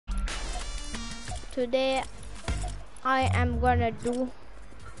Today I am gonna do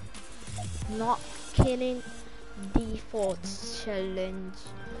not killing defaults challenge.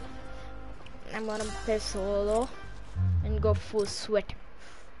 I'm gonna play solo and go full sweat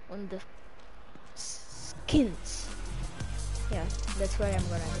on the skins. Yeah, that's what I'm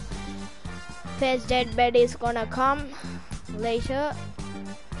gonna do. First deadbed is gonna come later.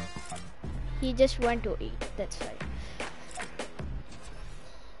 He just went to eat, that's right.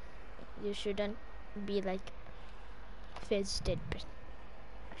 You shouldn't be like first deadbed.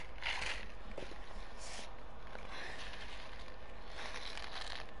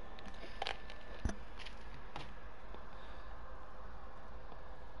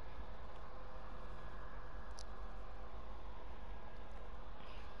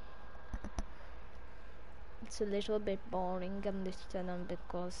 It's a little bit boring on this channel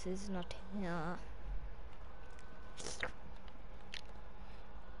because he's not here.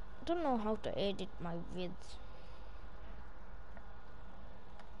 I don't know how to edit my vids.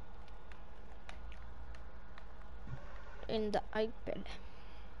 In the iPad.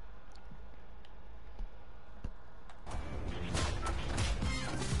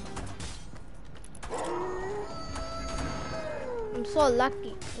 I'm so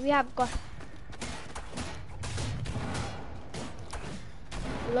lucky. We have got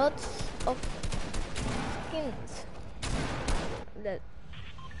lots of skins.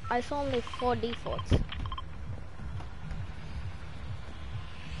 I saw only 4 defaults.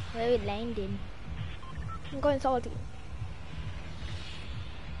 Where we landed? I'm going salty.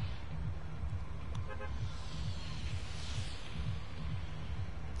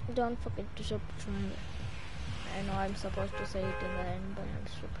 Don't forget to subscribe. I know I'm supposed to say it in the end, but I'm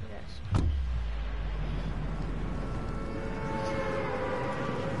super rest.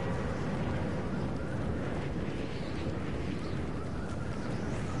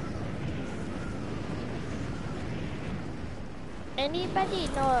 Anybody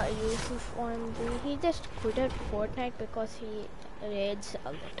know Yusuf OMG? He just quitted Fortnite because he raids a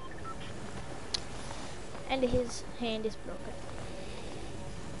lot. And his hand is broken.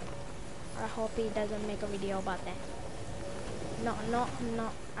 I hope he doesn't make a video about that. No,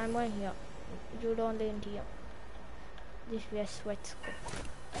 I'm going here. You don't land here. This is sweat school.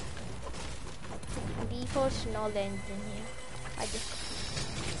 Defaults no lands in here. I just...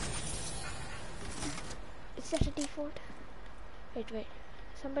 Is that a default? Wait.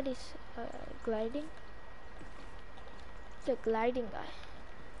 Somebody's gliding. It's a gliding guy.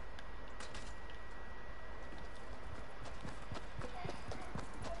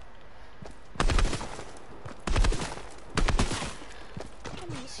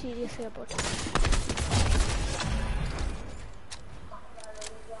 I'm seriously about it.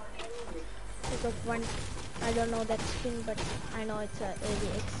 Because one, I don't know that skin, but I know it's a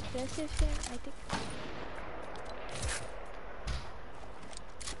really expensive skin, I think.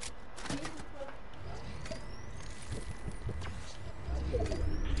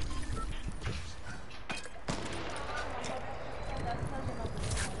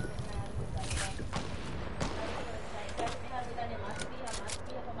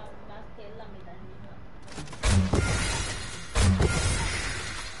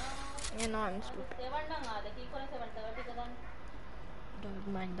 I'm stupid.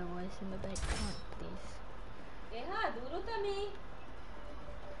 Don't mind the voice in the background, please.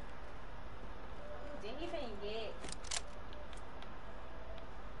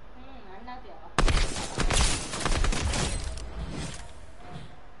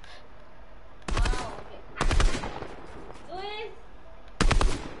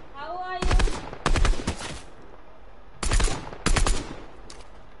 How are you?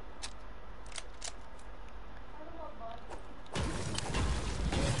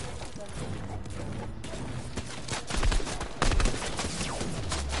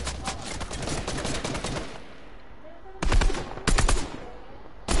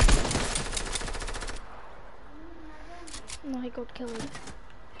 No, I got killed.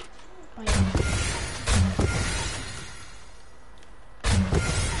 By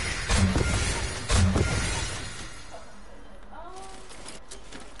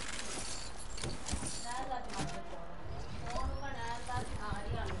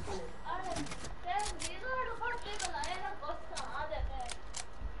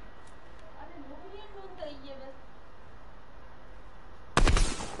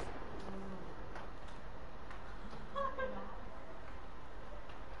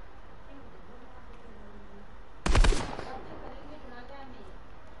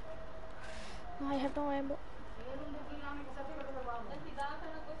I have no ammo.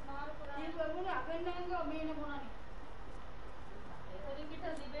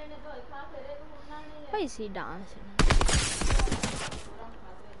 is he dancing?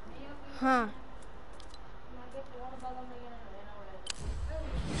 Huh?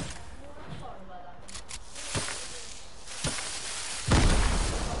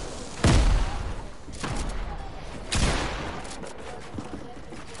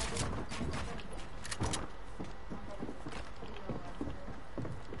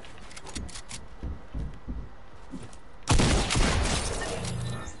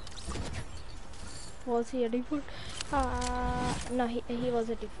 Was he a default? No, he was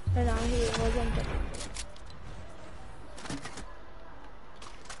a default. No, he wasn't a default.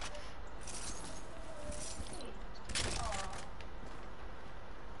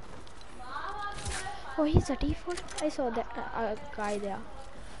 Oh, he's a default? I saw that guy there.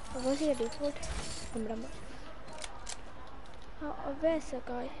 Was he a default? Don't remember. Where's the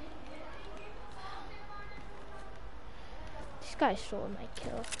guy? This guy stole my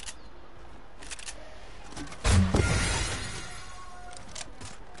kill.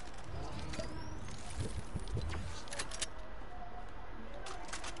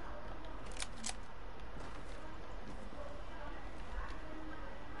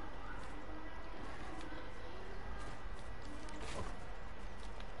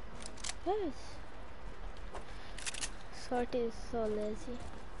 Yes. Sort is so lazy.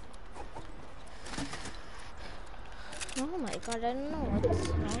 Oh my god, I don't know what's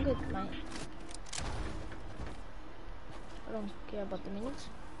wrong with my... I don't care about the minis.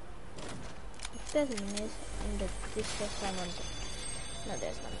 If there's minis in this first I want to... No,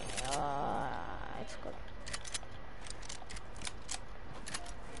 there's no mini. It's good.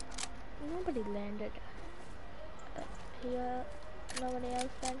 Nobody landed here. Nobody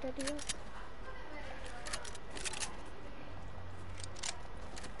else landed here.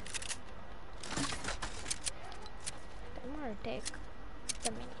 I'm gonna take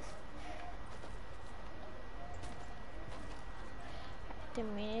the minis. The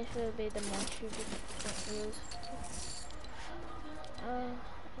minis will be the most used. Let's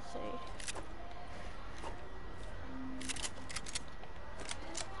see.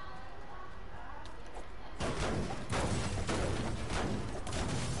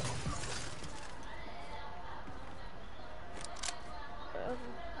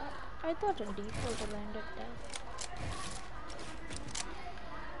 I thought a default landed there.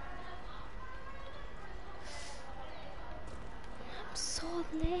 I'm so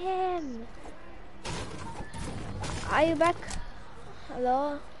lame. Are you back?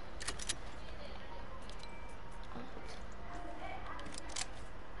 Hello?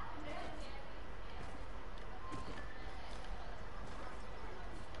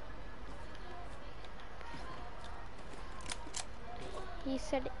 He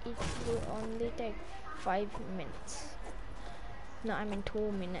said it will only take 5 minutes. No, I mean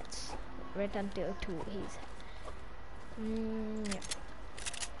 2 minutes. Wait until 2, he said. Yeah.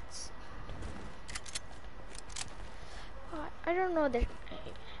 I don't know that.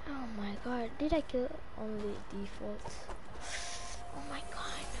 Oh my god, did I kill only defaults? Oh my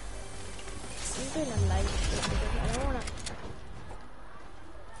god. I'm doing a live stream because I don't wanna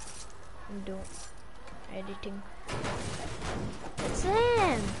do editing.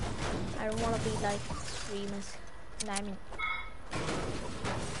 Sam! I don't wanna be like streamers. No, I mean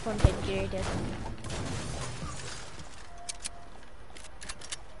content creators.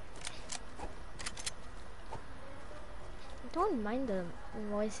 Don't mind the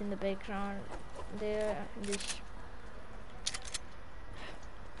voice in the background. There, this.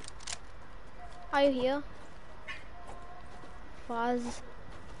 Are you here? Faz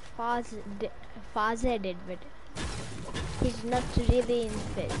did, but he's not really in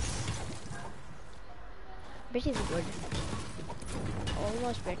space. But he's good.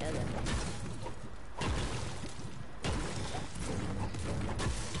 Almost better than me.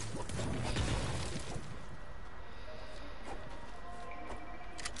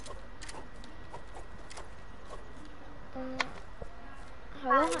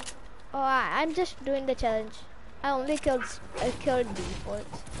 Hello? Oh, I'm just doing the challenge. I only killed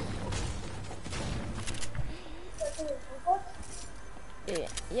defaults.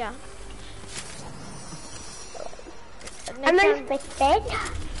 Yeah. I'm unexpected.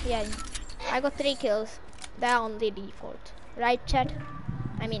 Yeah, I got 3 kills. They're only default. Right, chat?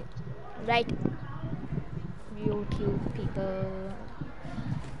 I mean, right, YouTube people.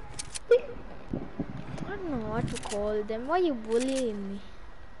 I don't know what to call them. Why are you bullying me?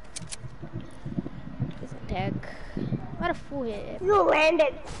 This attack. What a fool here. You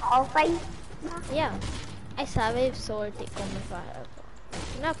landed all 5. Yeah. I survived salty combo fire.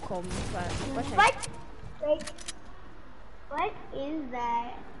 Not combo fire. What? Wait. What is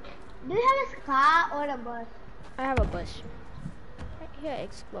that? Do you have a car or a bus? I have a bus. Here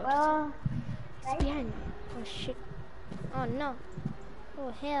explodes. It's Right? behind me. Oh shit. Oh no. Oh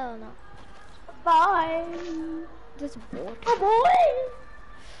hell no. Bye. This boat. Oh boy.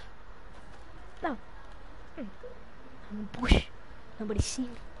 No. I'm in a bush. Nobody see me.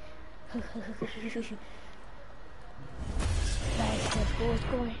 Where's that boat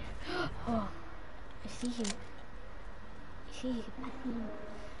going? Oh, I see him. I see him.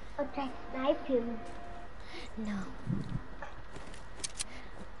 I'll try to snipe him. No.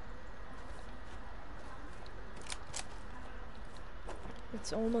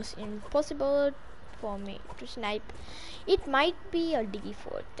 It's almost impossible for me to snipe. It might be a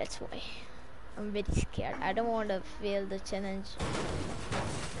D4, that's why. I'm very scared. I don't want to fail the challenge.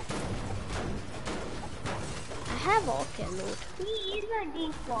 I have okay loot. He is a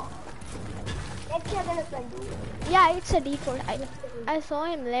D4. That's what I'm gonna do. Yeah, it's a D4. I saw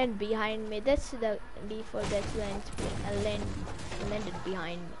him land behind me. That's the D4. That's when landed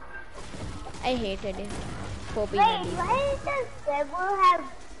behind me. I hated him for being a Wait, D4. why does Trevor have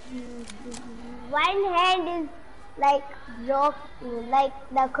one hand is like broken, like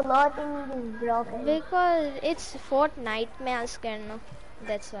the clothing is broken? Because it's Fortnite mask and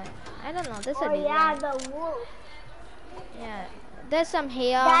that's why. I don't know. That's a Oh design. yeah, the wolf. Yeah. There's some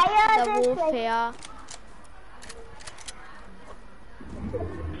hair. Daya The is wolf like- hair.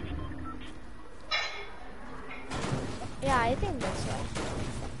 Yeah, I think that's why.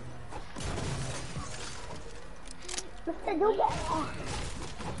 Mr. Duga. Oh.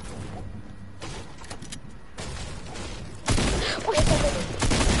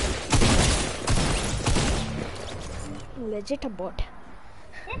 Legit a bot.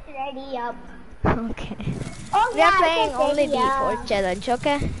 Just ready up. Okay. Oh, We yeah, are playing just only ready D4 up. challenge,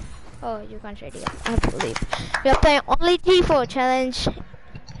 okay? Oh, you can't ready up. I believe. We are playing only D4 challenge.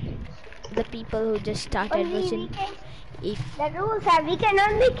 The people who just started Only we watching. can, If the rules are we can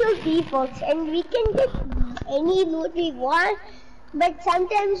only kill defaults and we can get any loot we want, but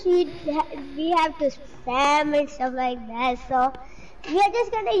sometimes we have to spam and stuff like that. So we are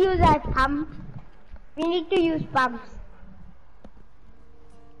just gonna use our pump. We need to use pumps.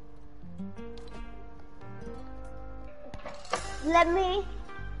 Let me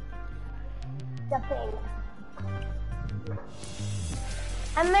jump in.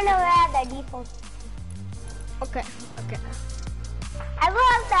 I'm gonna wear the default. okay, okay. I will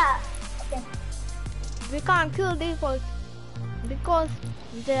have the. Okay. We can't kill default because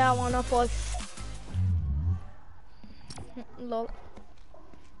they are one of us. Lol.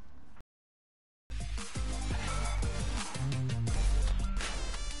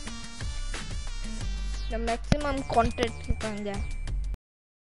 The maximum content you can get.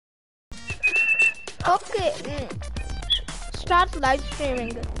 Okay. Start live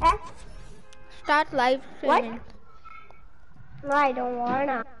streaming. Eh? Start live What? streaming. No, I don't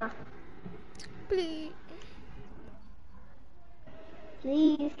wanna. Please.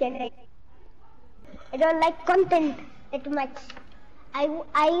 Please, can I don't like content that much. I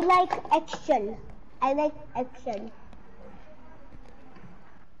like action. I like action.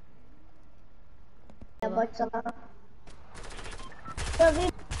 About so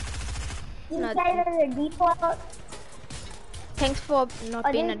we Not- decided on the default. Thanks for not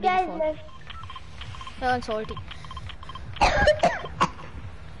Or being a these guys default. You're salty.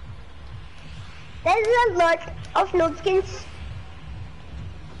 There's a lot of noob skins.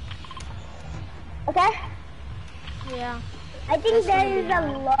 Okay? Yeah. I think That's there gonna is be a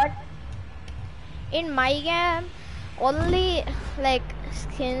hard. lot. In my game, only like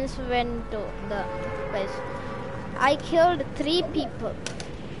skins went to the place. I killed 3 people.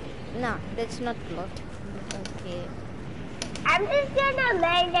 No, that's not a lot. Okay. I'm just gonna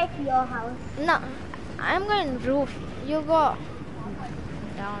land at your house. No, I'm going roof. You go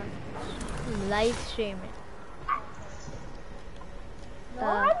down. Live stream it. No,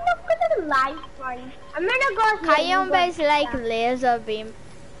 I'm not gonna live stream. I'm gonna go. Kayomba is like laser beam.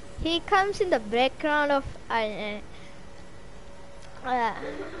 He comes in the background of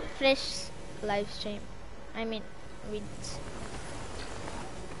fresh live stream. I mean, with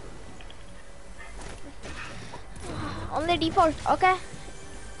only default. Okay.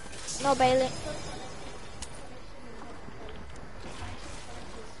 No bailing.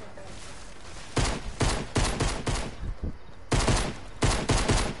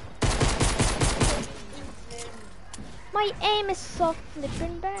 My aim is so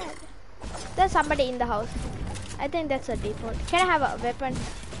flippin' bad. There's somebody in the house. I think that's a default. Can I have a weapon?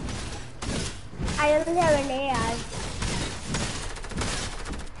 I only have an AR.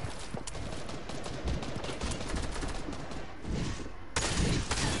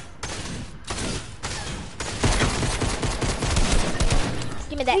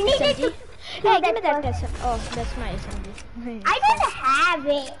 me that We needed SMG. to Hey, do give me that first. SMG. Oh, that's my SMG. I don't have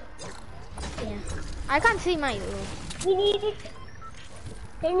it. Yeah. I can't see my. We need it.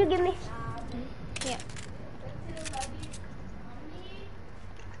 Can you give me? Yeah.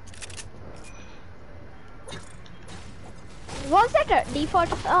 Was that a default?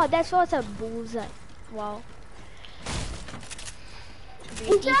 Oh, that was a bullseye. Wow.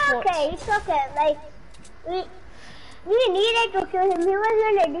 It's okay. It's okay. Like we needed to kill him. He was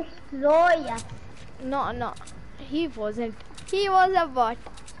gonna destroy us. No. He wasn't. He was a bot.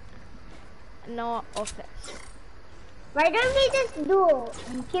 No offense. Why don't we just do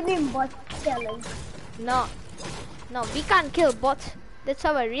give him bot challenge? No, we can't kill bots. That's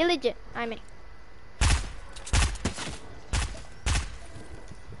our religion. I mean.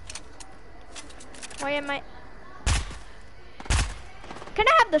 Why am I? Can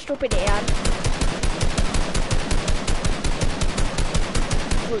I have the stupid AR?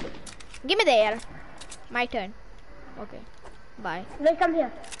 Good. Give me the AR. My turn. Okay. Bye. Wait, come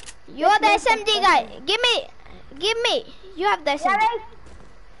here. You're the SMG guy. Give me. You have the SMG. Yeah, right.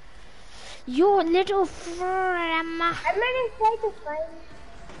 You little I'm gonna try to find.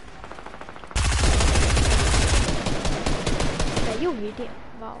 Yeah, you hit him.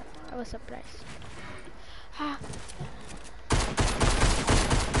 Wow, I was surprised.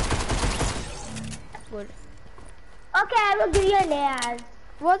 Good. Okay, I will give you an AR.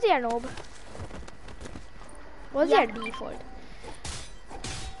 Was he a noob? Was he Yeah. a default?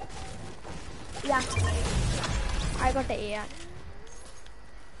 Yeah. I got the AR.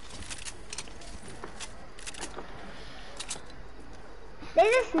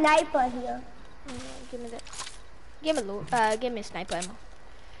 There's a sniper here. Give me that. Give me loot. Give me sniper ammo.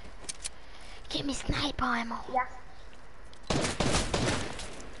 Give me sniper ammo. Yeah.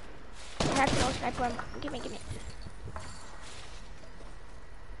 That's no sniper ammo. Give me.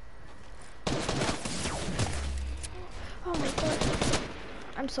 Oh my god.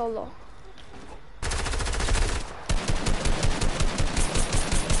 I'm so low.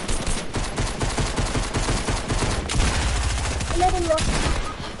 Let him go.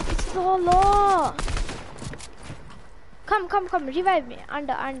 It's so low. Come. Revive me.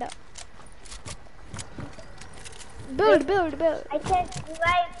 Under. Build. I can't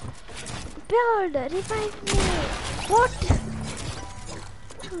revive. Build. Revive me. What?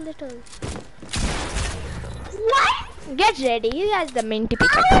 Too little. What? Get ready. He has the minty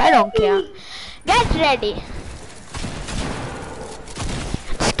pickaxe. I don't care. Get ready.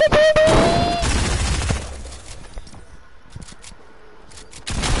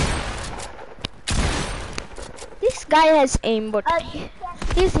 This guy has aim, but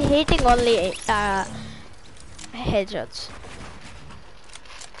he's hitting only headshots.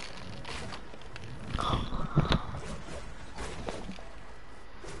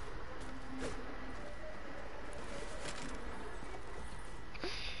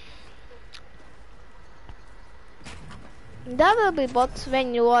 There will be bots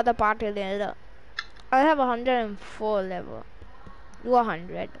when you are the party leader. I have 104 level. You are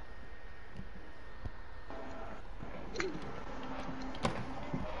 100.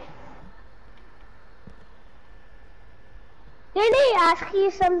 Did I ask you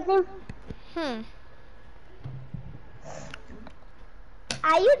something?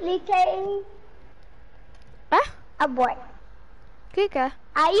 Are you literally Huh? a bot? Kika?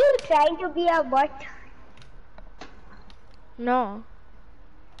 Are you trying to be a bot? No.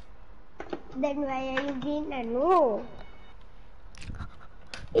 Then why are you being a no?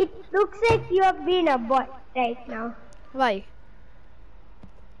 It looks like you have been a bot right now. Why?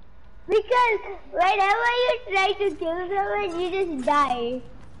 Because whenever you try to kill someone, you just die.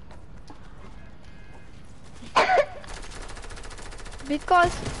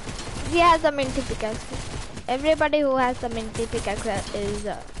 Because he has a minty pickaxe. Everybody who has a minty pickaxe is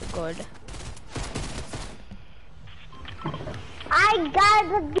good. I got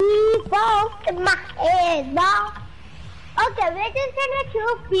the default in my head now. Okay, we're just gonna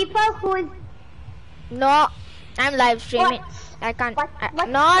kill people who's... No, I'm live streaming. What? I can't. What?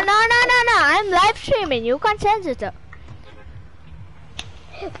 No. I'm live streaming. You can't change it.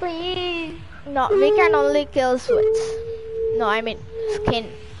 Please. No, we can only kill sweats. No, I mean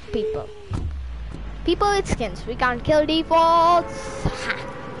skin people. People with skins. We can't kill defaults. Ha.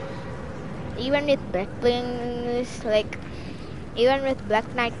 Even with black wings, like even with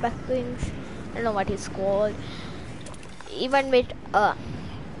Black Knight back wings. I don't know what it's called. Even with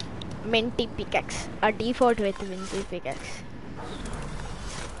minty pickaxe, a default with minty pickaxe.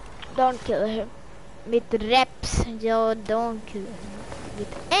 Don't kill him. With reps, Joe, don't kill him.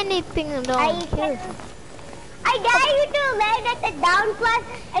 With anything, don't kill him. I dare you to land at the down part,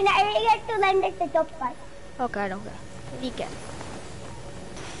 and I get to land at the top part. Okay, I don't care. We can.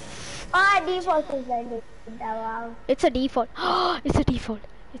 Oh, default is landing. Wow. It's a default. It's a default.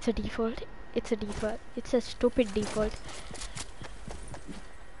 It's a default. It's a default. It's a stupid default.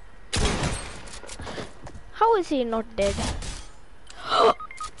 How is he not dead?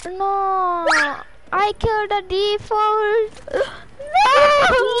 No, I killed a default.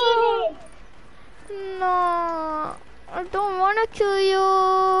 No, no, I don't wanna kill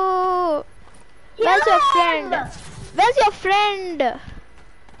you. Where's your friend? Where's your friend?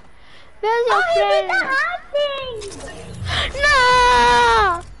 Where's your friend?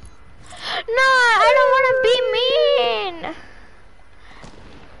 No! No, I don't want to be mean.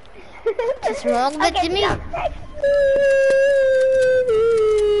 What's wrong with me?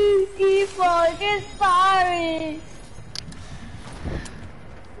 Default is sorry.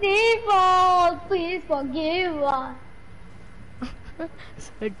 Default, please forgive us.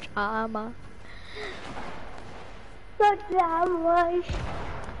 So drama. So drama.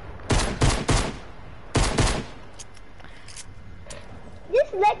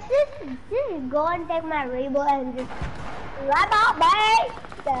 Let's just go and take my rainbow and just rainbow, babe.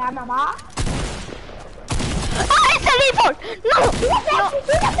 The rainbow. Oh, it's a default. No,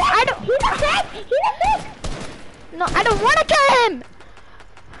 I don't. He's a fake. No, I don't want to kill him.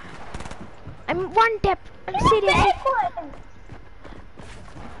 I'm one tap. I'm serious.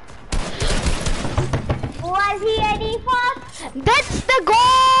 Was he a default? That's the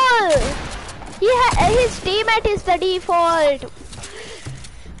goal. His teammate is the default.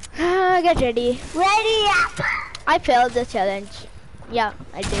 Get ready. Ready up. I failed the challenge. Yeah,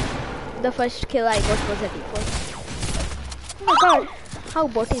 I did. The first kill I got was a default. Oh my god, how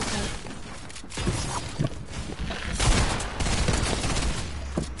bot is that?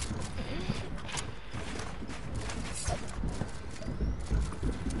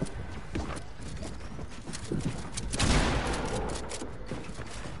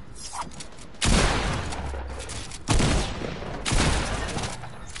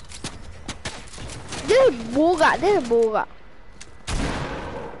 This is Booga.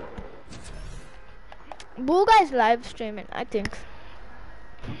 Booga is live streaming, I think.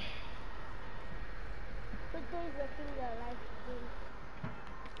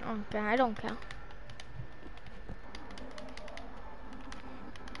 Okay, I don't care.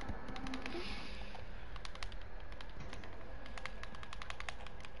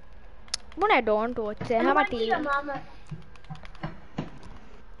 But I don't watch it. I have a TV.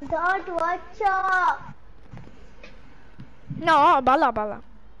 Don't watch it. No, Bala.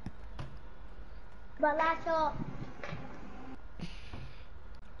 Balaso.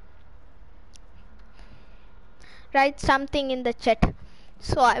 Write something in the chat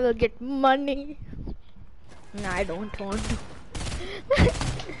so I will get money. No, I don't want to.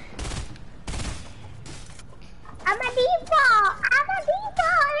 I'm a default.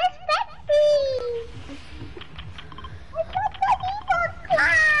 Respect me. Respect the default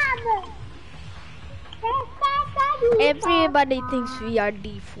club. Everybody thinks we are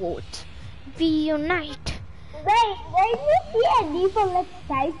default. We unite. Wait, when you see a default, let's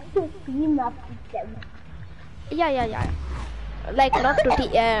try to team up with them. Yeah. Like not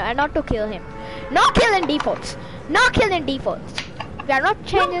to kill him. No killing defaults. No killing defaults. We are not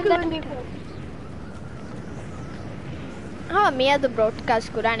changing that. Oh, me the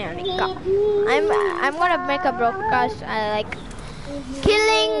broadcast kurane anika. I'm gonna make a broadcast like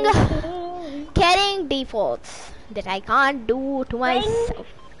killing defaults that I can't do to myself.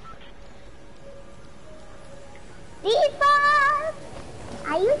 Default,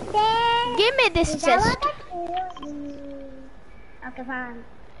 are you there? Give me this chest. Okay, fine.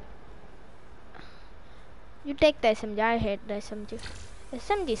 You take the SMG. I hate the SMG.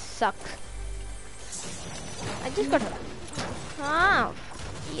 SMG sucks. I just got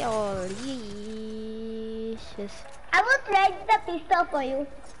delicious. I will trade the pistol for you.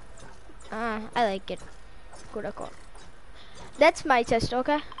 I like it. Good call. That's my chest,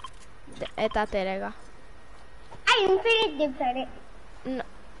 okay? Eta terega. I infinite dibs on it. No,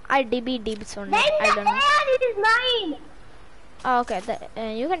 I dibs on it. Then I don't know. it is mine. Oh, okay,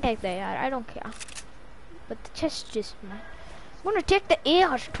 you can take the AR. I don't care. But the chest is mine. I'm gonna take the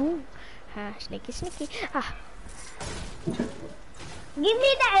AR too. Sneaky. Give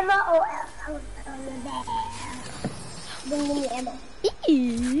me the ammo. Bring me ammo.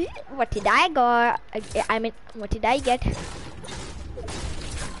 What did I got? I mean, what did I get?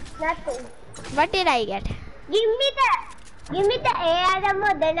 Nothing. What did I get? Give me the AR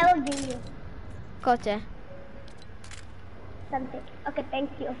ammo, then I will give you. Coach. Something. Okay, thank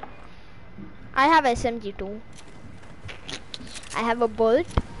you. I have SMG too. I have a bolt.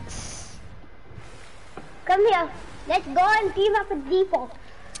 Come here. Let's go and team up with default.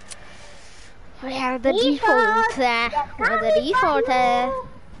 We have the Default. default. They're The default. coming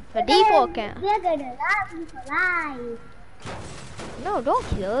The for you. default. They're gonna love you for life. No, don't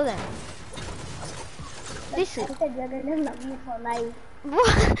kill them. This I is. said they're gonna love you for life.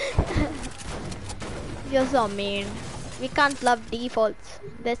 You're so mean. We can't love defaults.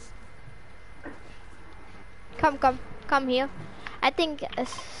 This. Come here. I think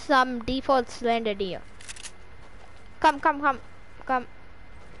some defaults landed here. Come.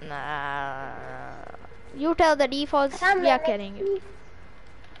 You tell the defaults we are killing you.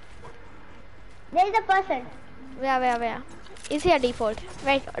 There's a person. Where? Is he a default?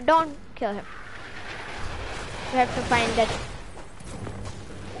 Wait, don't kill him. We have to find that.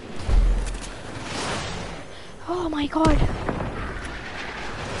 Oh my god.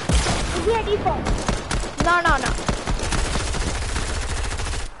 Is he a default? No.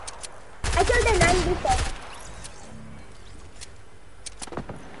 I killed the 9 default.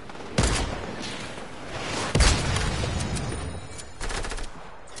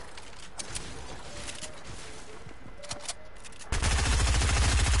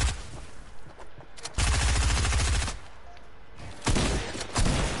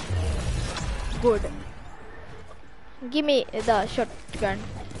 Good. Give me the shotgun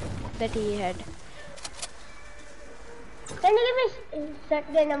that he had. Can you give me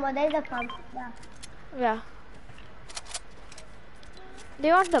shotgun ammo? There's a pump. Yeah. Do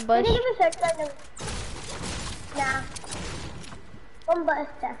you want the Can bush? you give me shotgun ammo? Nah. One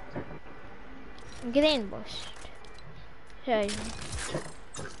buster. Green bush. Here.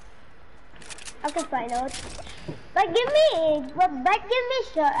 Okay, find out. But give me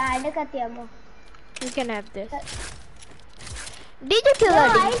look at the ammo. You can have this. Did you kill No, a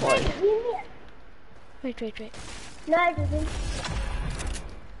I default? said give me. Wait. No, I didn't.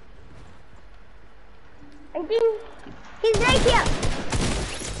 I think he's right here.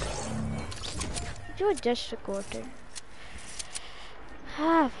 You just recorded.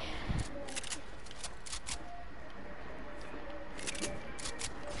 Have.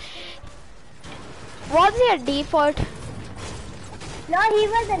 Was he a default? No, he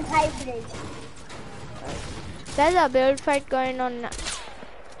wasn't hybrid. There's a build fight going on now.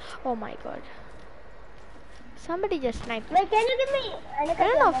 Oh my god. Somebody just sniped. Wait, can you give me? I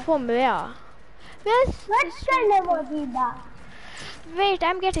don't know from where. Where's What kind of ammo is that? Wait,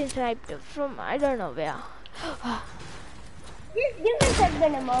 I'm getting sniped from I don't know where. Just give me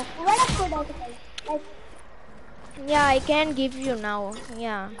shotgun ammo. What a good idea. Like, Yeah, I can give you now.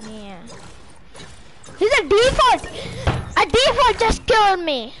 Yeah. He's a default! A default just killed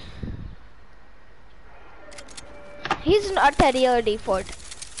me! He's not a real default.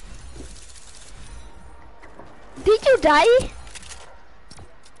 Did you die?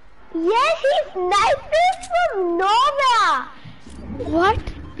 yes, he sniped me from nowhere. What?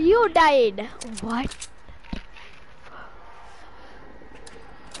 You died. What?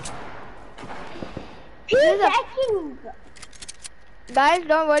 He's There's a- hacking. Guys,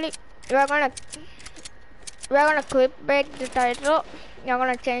 don't worry. We're gonna clip back the title. We're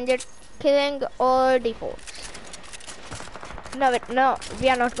gonna change it. Killing all defaults. No, wait, no, we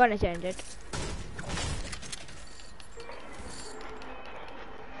are not gonna change it.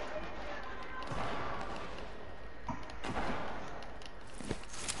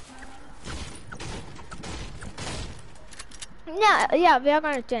 Yeah, we are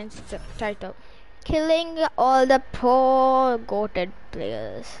gonna change the title. Killing all the pro-goated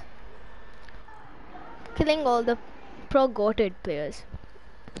players. Killing all the pro-goated players.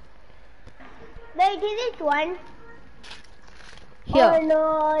 Wait, is it one? Here. Oh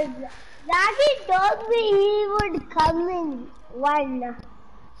no. Daddy told me he would come in one.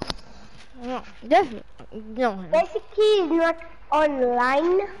 No, no. Basically, he's not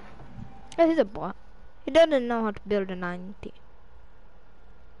online. This is a bot. He doesn't know how to build a 90.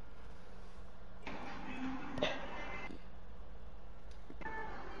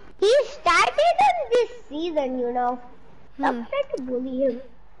 He started on this season, you know. Stop trying to bully him.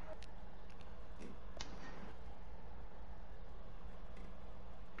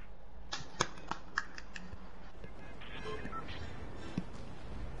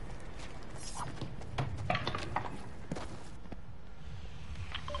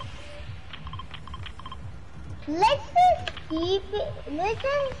 Let's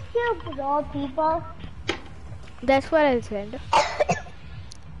just kill pro people. That's what I said.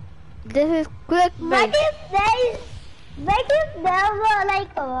 This is quick. What if there were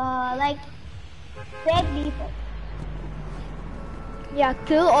like fake people? Yeah,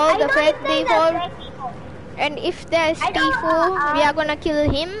 kill all I the know fake if there's a people. fake people. And if there's I don't Tifu, we are gonna kill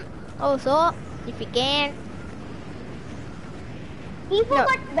him also. If we can. People No,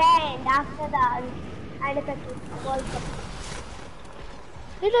 got banned after the Anikatu World Cup.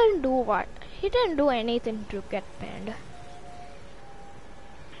 he didn't do what? He didn't do anything to get banned.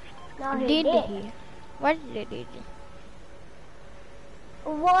 No, he Did did. he? What did he do?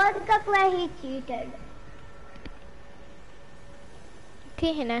 World Cup where he cheated.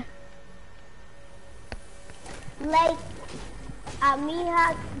 ठीक है ना? Like,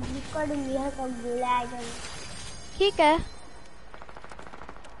 Amiha, Discord Amiha का बुलाया जाए. ठीक है.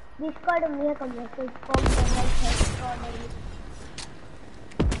 Discord Amiha का message form करना चाहिए.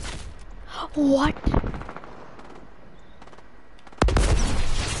 What?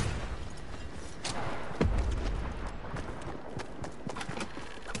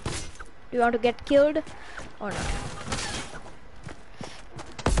 Do you want to get killed or not?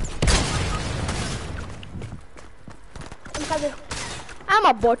 I'm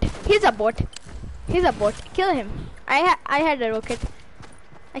a bot. He's a bot. He's a bot. Kill him. I had a rocket.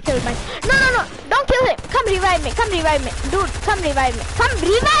 I killed mine. No, no, no. Don't kill him. Come revive me. Come revive me. Dude, come revive me. Come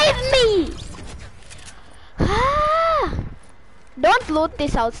revive me. Don't loot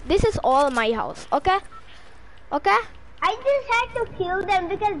this house. This is all my house. Okay? Okay? I just had to kill them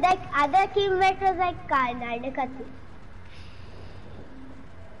because like other teammate was like Anikatu.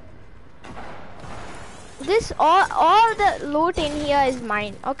 This all the loot in here is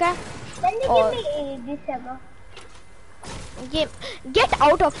mine. Okay? Then they give me this ammo. Get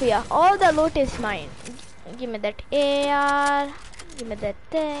out of here. All the loot is mine. Give me that AR. Give me that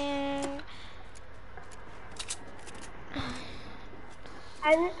thing.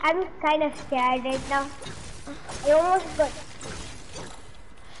 I'm kind of scared right now. I almost got.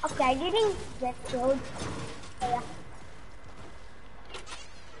 Okay, I didn't get killed. Oh, yeah.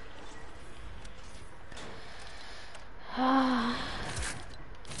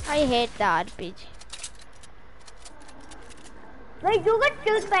 I hate the RPG. Wait, you got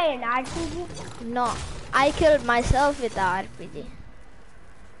killed by an RPG? No, I killed myself with the RPG.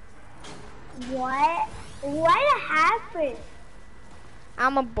 What? What happened?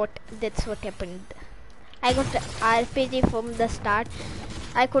 I'm a bot. That's what happened. I got the RPG from the start.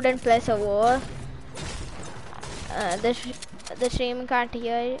 I couldn't place a wall. The stream can't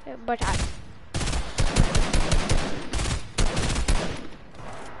hear, but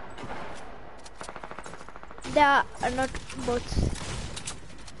they are not bots.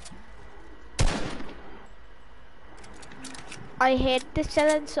 I hate this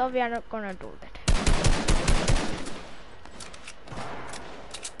challenge, so we are not gonna do that.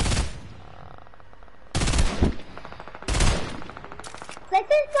 Let's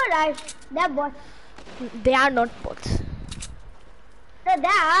just go rush. They're bots. They are not bots. No, they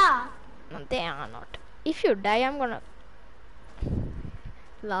are. No, they are not. If you die, I'm gonna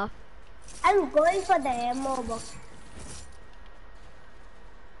laugh. I'm going for the ammo box.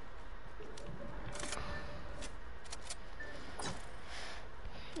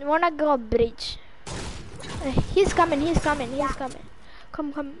 You wanna go bridge? He's coming, he's coming, he's coming.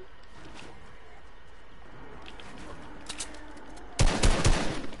 Come, come.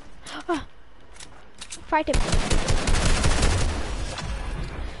 Fight him.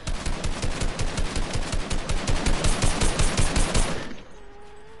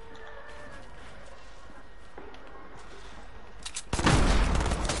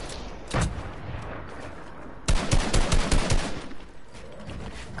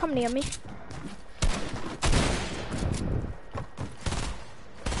 Come near me.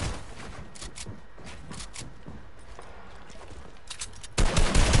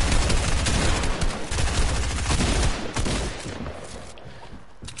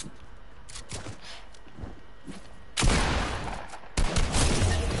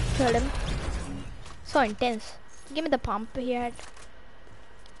 Killed him. So intense. Give me the pump he had.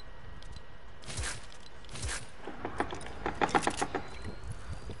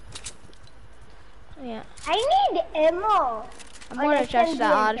 Yeah. I need ammo. I'm gonna touch the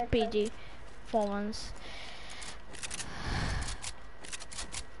RPG for once.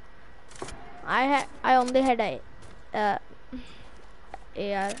 I only had a AR.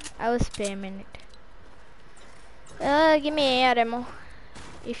 I was spamming it. Give me AR ammo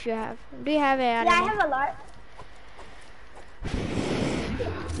if you have. Do you have AR Yeah, ammo? I have a lot.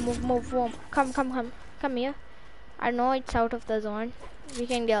 Move. Come here. I know it's out of the zone. We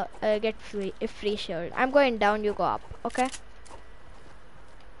can get a free shield. I'm going down, you go up, okay?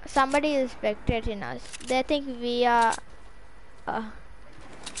 Somebody is spectating us. They think we are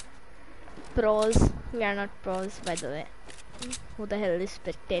pros. We are not pros, by the way. Who the hell is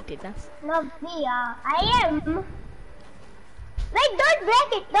spectating us? No, me, I am. Wait, don't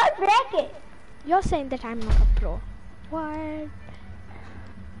break it, don't break it. You're saying that I'm not a pro. What?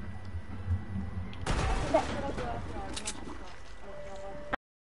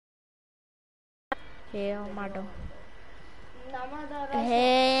 Hey, Omado.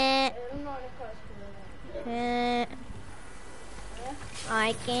 Hey. Hey.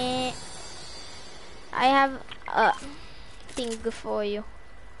 I can't. I have a thing for you.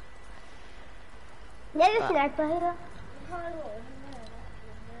 There's a sniper here.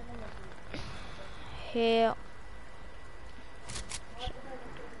 Here.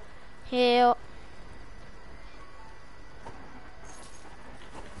 Here.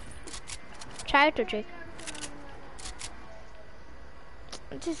 Try to trick.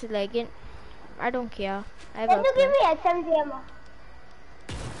 Just lagging. I don't care. I Can will you give play. me SMG ammo?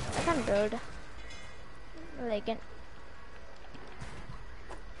 I can do it. Lagging.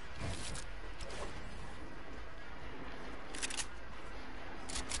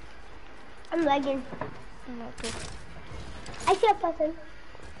 I'm lagging. Okay. I see a person.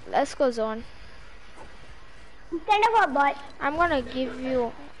 Let's go zone. He's kind of a bot. I'm gonna give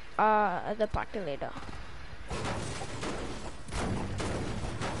you the party later.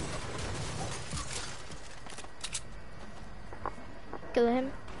 Kill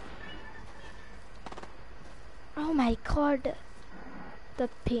him. Oh my god. The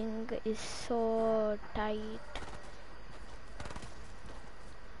ping is so tight.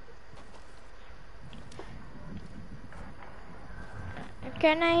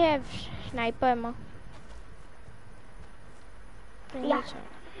 Can I have sniper ammo? Yeah.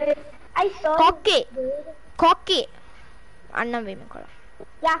 I saw Cocky. it. Cocky. Anna Vimikola.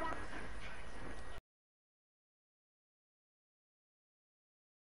 Yeah.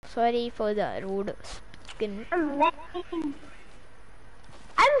 Sorry for the rude skin. I'm lagging.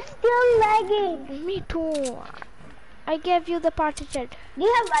 I'm still lagging. Me too. I gave you the party chat. Do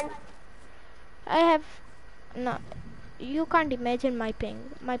you have one? I have no. You can't imagine my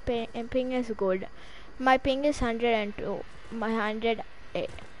ping. My ping is good. My ping is 102. My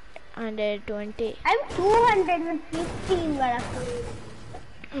 120. I'm 215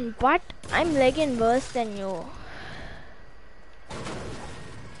 Varaki. But I'm lagging worse than you.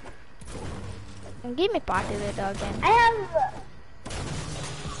 Give me party later again. I have.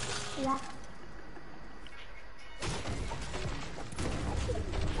 Yeah.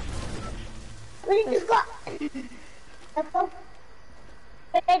 We need to go.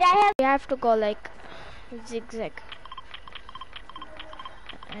 Wait, I have. You have to go like zigzag.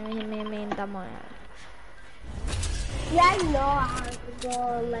 I mean the Yeah, I know how to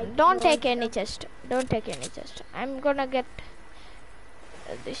go like. Don't take any chest. Don't take any chest. I'm gonna get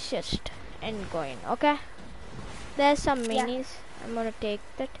this chest and going. Okay. There's some minis. I'm gonna take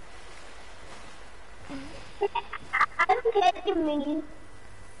that. I'm getting mini.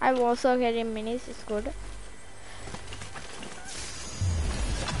 I'm also getting minis. It's good.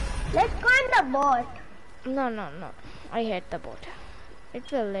 Let's go on the boat. No. I hate the boat.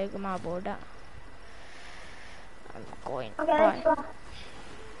 It will lag my boat. I'm going. Okay, Bye. let's go.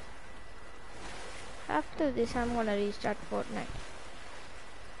 After this, I'm gonna restart Fortnite.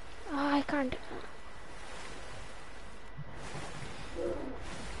 Oh, I can't.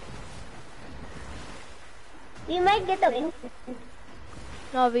 We might get the win.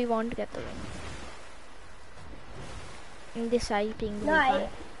 No, we won't get the win. In this high ping, No,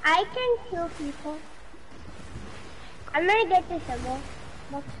 I can kill people. I'm gonna get this ammo.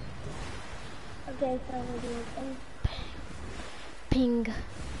 Okay, so we're doing ping.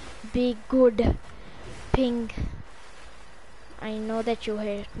 Be good. Ping. I know that you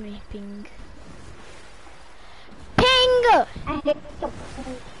hate me. Ping. Ping! I hate the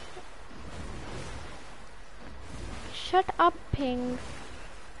Shut up, Ping.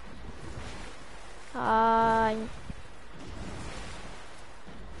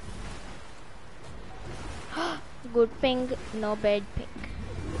 Good ping, no bad ping.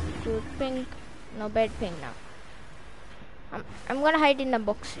 Good ping, no bad ping now. I'm gonna hide in the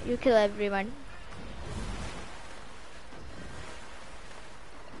box. You kill everyone.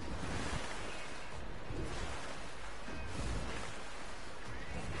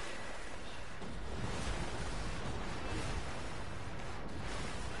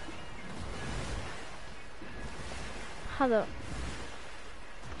 Hello.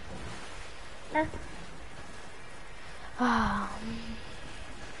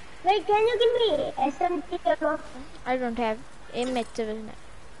 Wait, can you give me SMG ammo? I don't have a match.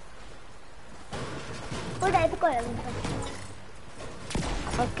 What I call it?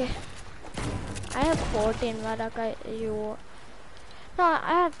 Okay. I have 14. Varaka, you No,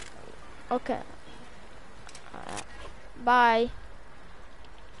 I have. Okay. Bye.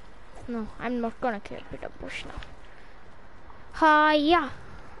 No, I'm not gonna keep it a bush now. Yeah.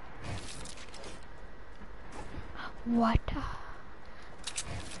 What?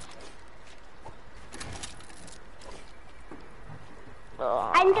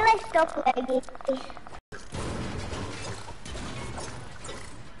 Until I stop lagging.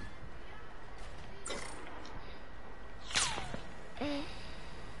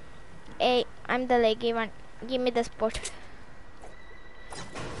 Hey, I'm the leggy one. Give me the spot.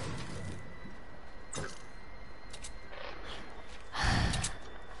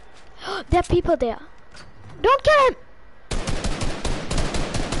 There are people there. Don't kill him!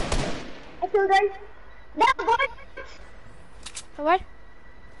 I killed them. The bot. What?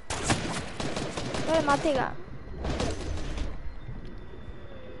 Where Matiga?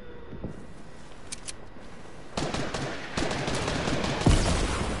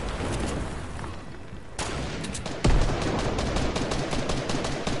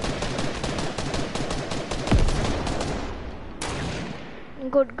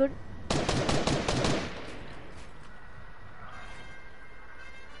 Good, good.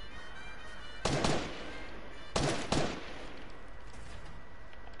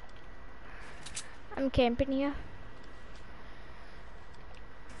 I'm camping here.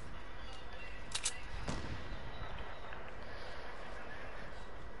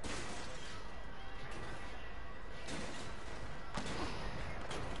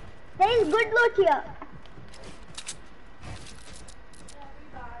 There is good loot here.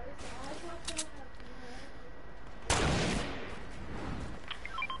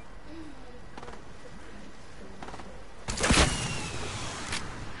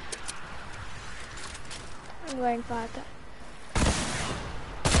 I'm going farther.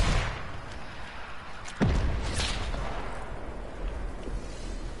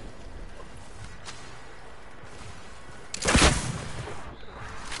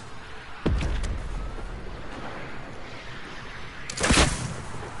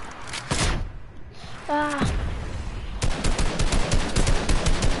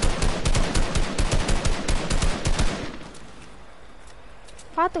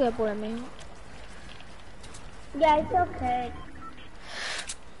 Pato por mí. Yeah, it's okay.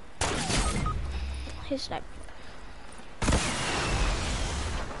 He's sniped.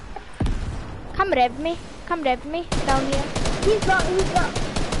 Come rev me. Come rev me down here. He's gone, he's gone.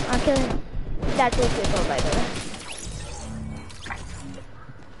 I'll kill him. That was people, by the way.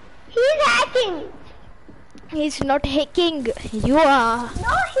 He's hacking. He's not hacking. You are.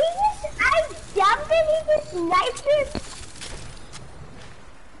 No, he just, I jumped and he just sniped it.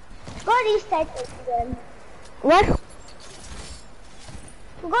 Go restart it again. What?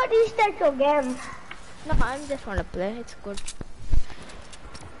 Go restart your game. No, I just want to play. It's good.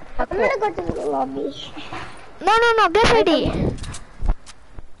 I'm gonna go to the lobby. No. Get ready.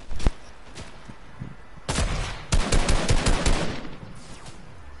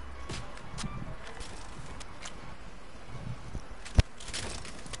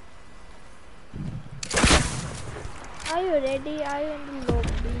 Are you ready? Are you in the lobby?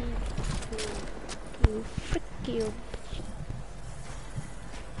 You frick you.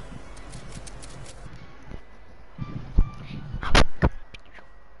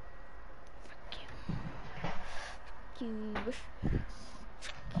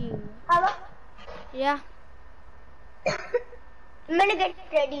 Hello? Yeah. I'm gonna get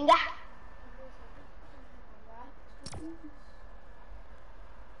ready. Yeah.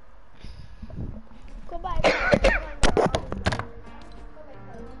 Goodbye.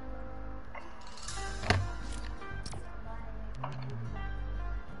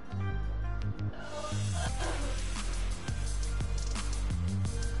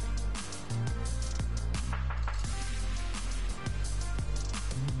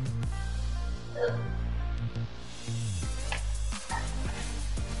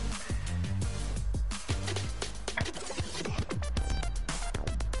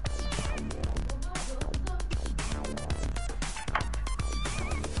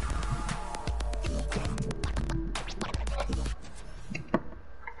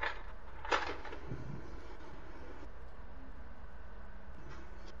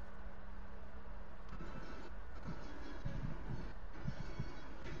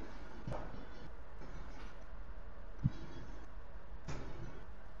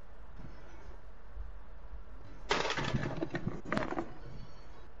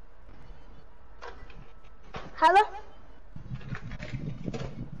 Hello?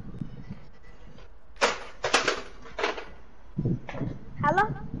 Hello?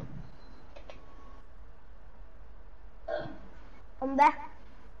 I'm back.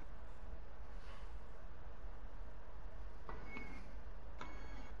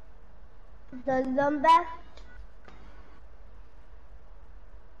 the lumber.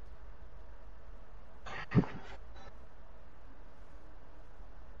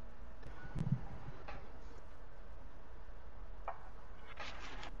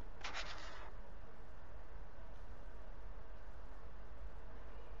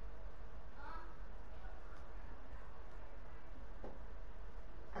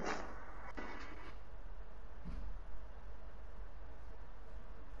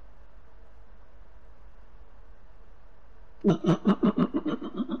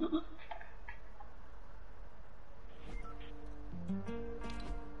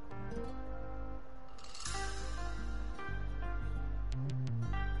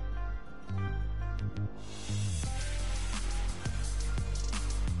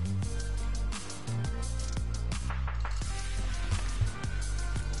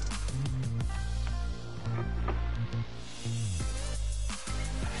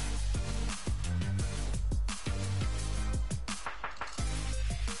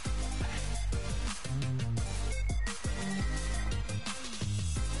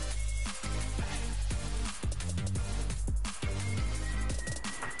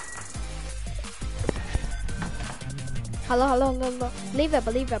 Hello. Leave it.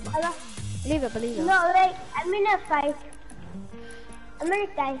 Hello? Leave it. No, like, I'm in a fight. I'm gonna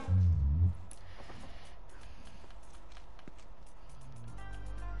die.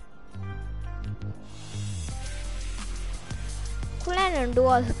 Kulena do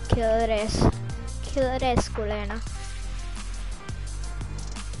a kill race. Kill race, Kulena.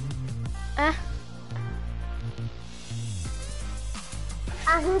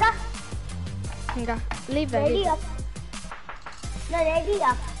 Hinga. Leave Ready it. up. No, ready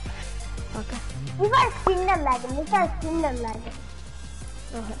up. Okay. We gotta spin them like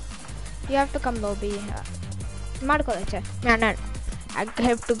Okay. You have to come lobby. Madkoleche. No. I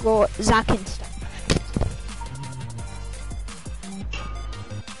have to go Zack instead.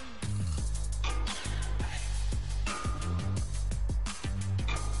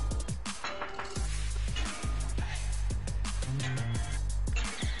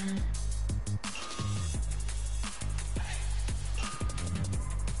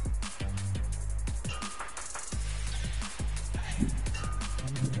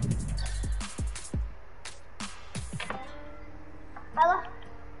 Hello?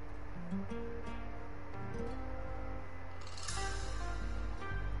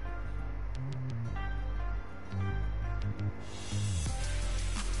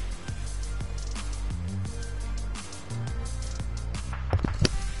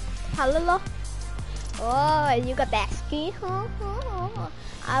 Hello. Oh, you got that skin?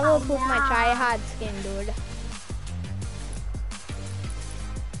 I will put my try-hard skin, dude.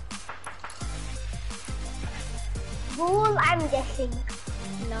 Bull, I'm guessing.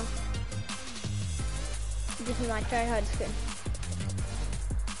 No. This is my try-hard skin.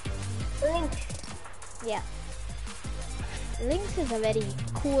 Link. Yeah. Lynx is a very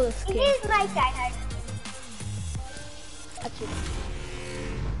cool It skin. is my tryhard. Actually,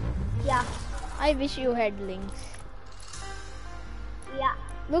 Yeah. I wish you had Lynx. Yeah.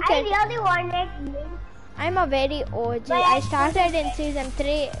 Look I at. really wanted Link. I'm a very OG. But I I started in season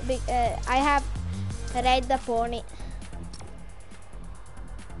 3. I have Ride the Pony.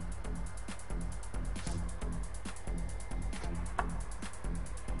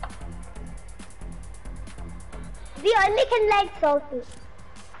 We only can like Sophie.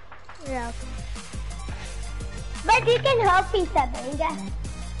 Yeah. But we can help each other, yeah.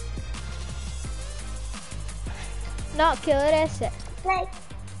 No, kill race. Like,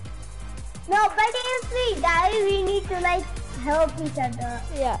 no, but if we die, we need to like help each other.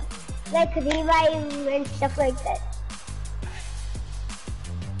 Yeah. Like revive and stuff like that.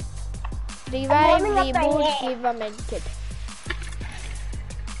 Revive, warming up my reboot, hair. give a med kit.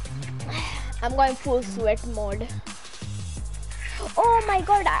 I'm going full sweat mode. Oh my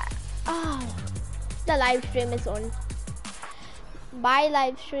god. The live stream is on. Bye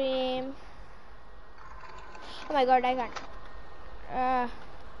live stream. Oh my god, I can't.